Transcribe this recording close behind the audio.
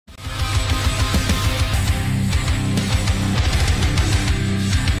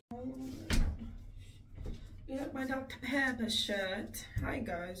have a shirt. Hi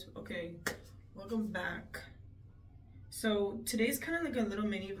guys. Okay, welcome back. So today's kind of like a little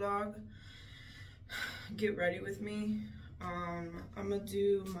mini vlog. Get ready with me. I'm gonna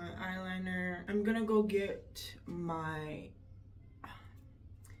do my eyeliner. I'm gonna go get my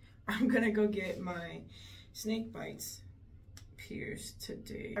snake bites pierced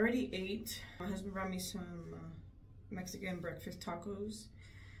today. I already ate. My husband brought me some Mexican breakfast tacos,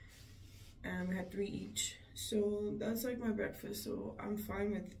 and we had 3 each. So that's like my breakfast, so I'm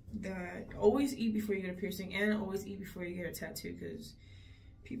fine with that. Always eat before you get a piercing, and always eat before you get a tattoo, because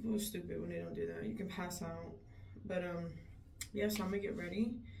people are stupid when they don't do that. You can pass out. But yeah, so I'm gonna get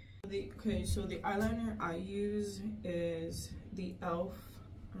ready. Okay, so the eyeliner I use is the e.l.f.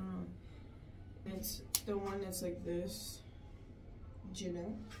 It's the one that's like this,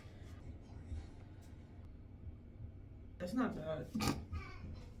 Janelle. That's not bad.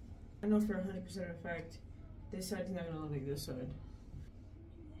 I know for 100% of a fact this side's not gonna look like this side.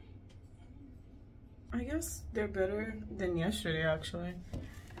 I guess they're better than yesterday, actually.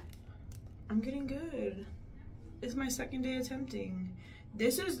 I'm getting good. It's my 2nd day attempting.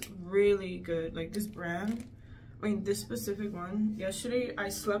 This is really good. Like this brand, I mean this specific one. Yesterday I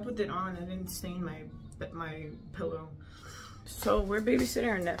slept with it on and didn't stain my pillow. So we're babysitting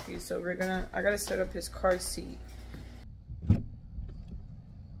our nephew, so I gotta set up his car seat.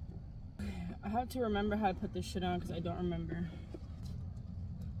 I have to remember how to put this shit on because I don't remember.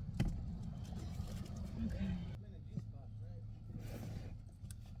 Okay.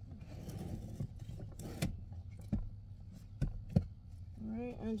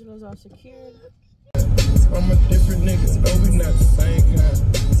 Alright, Angela's all secured. I'm a different nigga, no, we not the same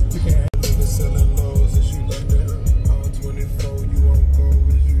kind. You can't have niggas selling lows as you like that. I'm 24, you won't go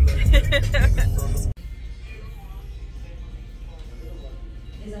as you like that.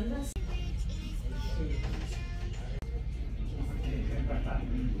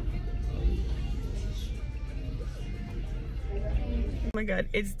 Oh my god,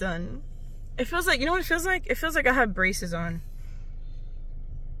 it's done. It feels like, you know what it feels like? It feels like I have braces on.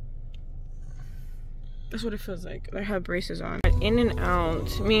 That's what it feels like. I have braces on. In and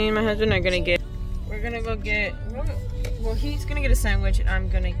out. Me and my husband are gonna get, well, he's gonna get a sandwich and I'm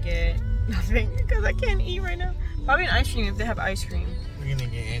gonna get nothing because I can't eat right now. Probably an ice cream if they have ice cream. We're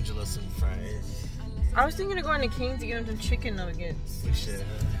gonna get Angela some fries. I was thinking of going to Cane's to get him some chicken nuggets. We should.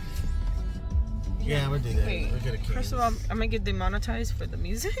 Yeah, we'll do that. Wait, we'll get a Cane's. First of all, I'm gonna get demonetized for the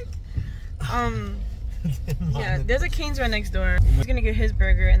music. Yeah, there's a Cane's right next door. We're gonna get his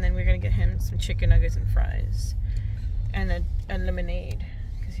burger and then we're gonna get him some chicken nuggets and fries. And a lemonade,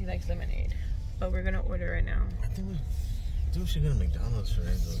 because he likes lemonade. But we're gonna order right now. I think we should go to McDonald's for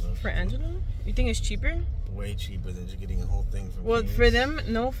Angela. For Angela? You think it's cheaper? Way cheaper than just getting a whole thing from Well, Cane's. for them,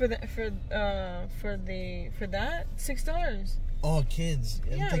 no, for that, $6. All kids.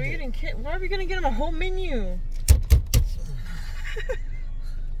 Yeah, we're getting kids. Why are we gonna get him a whole menu?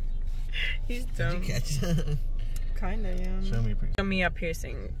 He's dumb. Did you catch that? Kinda, yeah. Show me. Show me a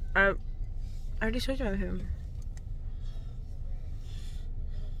piercing. I already showed you him.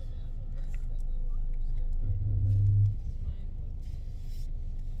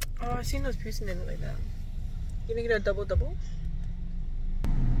 Oh, I've seen those piercings that look like that. You gonna get a double?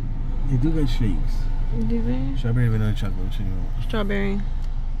 You do get shakes. Do they? Strawberry, vanilla, chocolate. Which one? Strawberry.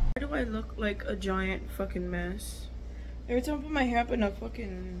 Why do I look like a giant fucking mess? Every time I put my hair up in a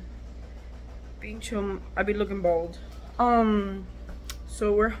fucking being chill, I be looking bald.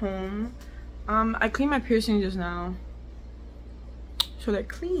 So we're home. I cleaned my piercing just now, so they're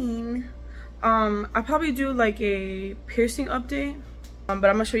clean. I'll probably do like a piercing update, but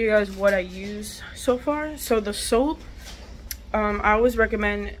I'm gonna show you guys what I use so far. So the soap, I always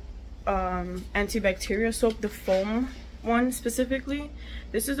recommend antibacterial soap, the foam one specifically.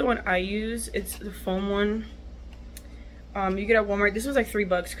 This is the one I use. It's the foam one. You get at Walmart. This was like $3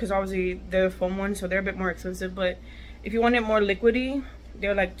 because obviously they're the foam one, so they're a bit more expensive. But if you want it more liquidy,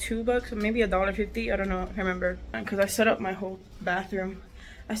 they're like $2, maybe $1.50. I don't know. I can't remember. Because I set up my whole bathroom.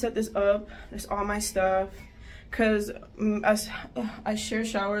 I set this up. There's all my stuff. Because I share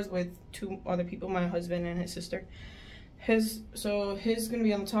showers with 2 other people, my husband and his sister. His gonna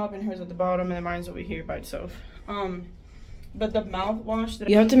be on the top and hers at the bottom, and mine's over here by itself. But the mouthwash,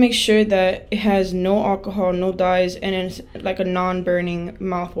 you have to make sure that it has no alcohol, no dyes, and it's like a non-burning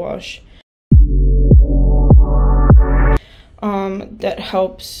mouthwash. That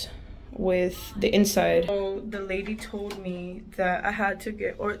helps with the inside. So the lady told me that I had to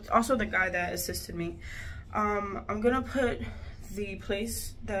get, or also the guy that assisted me. I'm gonna put the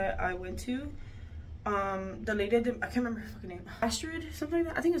place that I went to. The lady, I can't remember her fucking name. Astrid, something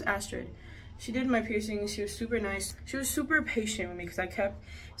like that. I think it was Astrid. She did my piercing. She was super nice. She was super patient with me because I kept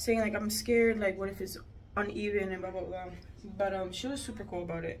saying like, I'm scared, like what if it's uneven and blah blah blah. But she was super cool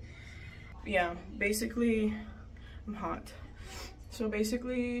about it. Yeah, basically I'm hot. So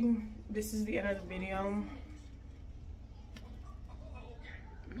basically this is the end of the video.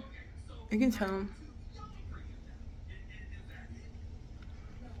 You can tell.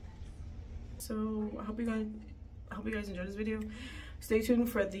 So I hope you guys enjoyed this video. Stay tuned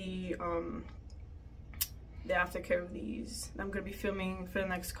for the aftercare of these. I'm gonna be filming for the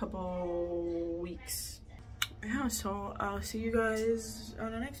next couple weeks. Yeah, so I'll see you guys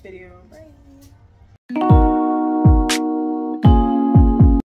on the next video. Bye.